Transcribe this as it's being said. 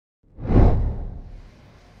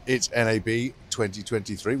It's NAB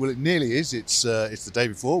 2023. Well, it nearly is. It's the day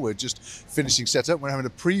before. We're just finishing setup. We're having a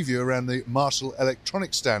preview around the Marshall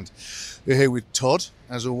Electronics stand. We're here with Todd,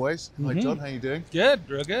 as always. Hi, Todd. How you doing? Good,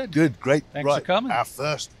 real good. Good, great. Thanks for coming. Our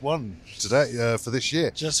first one today for this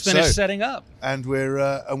year. Just finished setting up, and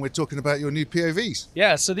we're talking about your new POVs.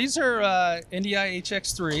 Yeah, so these are NDI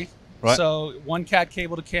HX3. Right. So one CAT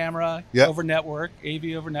cable to camera over network,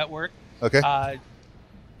 AV over network. Okay.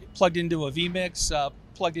 Plugged into a vMix,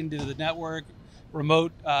 plugged into the network,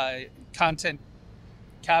 remote content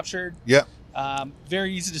captured. Yeah.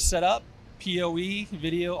 Very easy to set up. POV,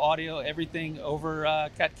 video, audio, everything over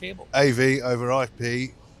CAT cable. AV over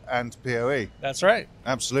IP and PoE. That's right.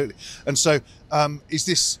 Absolutely. And so is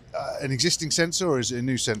this an existing sensor or is it a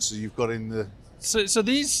new sensor you've got in the... So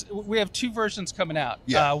these, we have two versions coming out.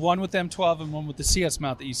 Yeah. One with M12 and one with the CS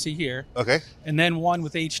mount that you see here. Okay. And then one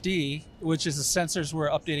with HD, which is the sensors we're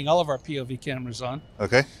updating all of our POV cameras on.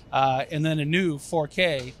 Okay. And then a new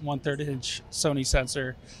 4K 1/3 inch Sony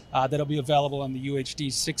sensor that'll be available on the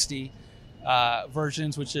UHD 60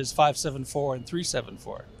 versions, which is 574 and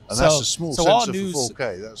 374. And that's a small sensor for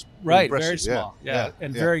 4K. That's right, impressive. very small. Yeah.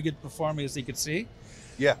 And very good performing, as you can see.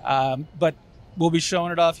 Yeah. But we'll be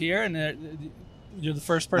showing it off here, and you're the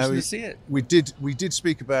first person to see it. We did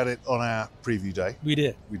speak about it on our preview day. We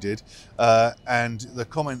did. And the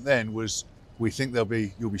comment then was, we think you'll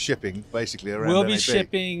be shipping basically around We'll NAB. be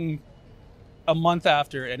shipping a month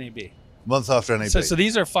after NAB. Month after NAB. So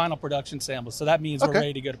these are final production samples. So that means we're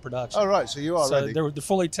ready to go to production. Oh, right. So you are ready. They're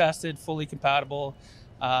fully tested, fully compatible,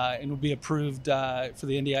 and will be approved for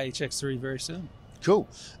the NDI HX3 very soon. Cool.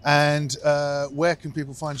 And where can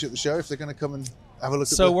people find you at the show if they're going to come and have a look at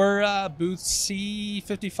So we're booth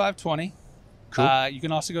C5520. Cool. You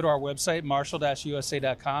can also go to our website,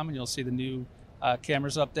 marshall-usa.com, and you'll see the new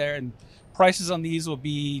cameras up there. And prices on these will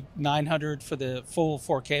be $900 for the full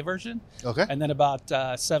 4K version. Okay. And then about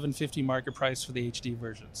 $750 market price for the HD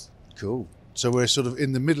versions. Cool. So we're sort of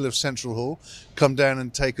in the middle of Central Hall. Come down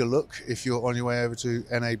and take a look if you're on your way over to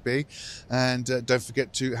NAB. And don't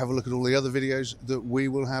forget to have a look at all the other videos that we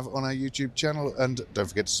will have on our YouTube channel. And don't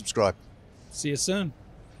forget to subscribe. See you soon.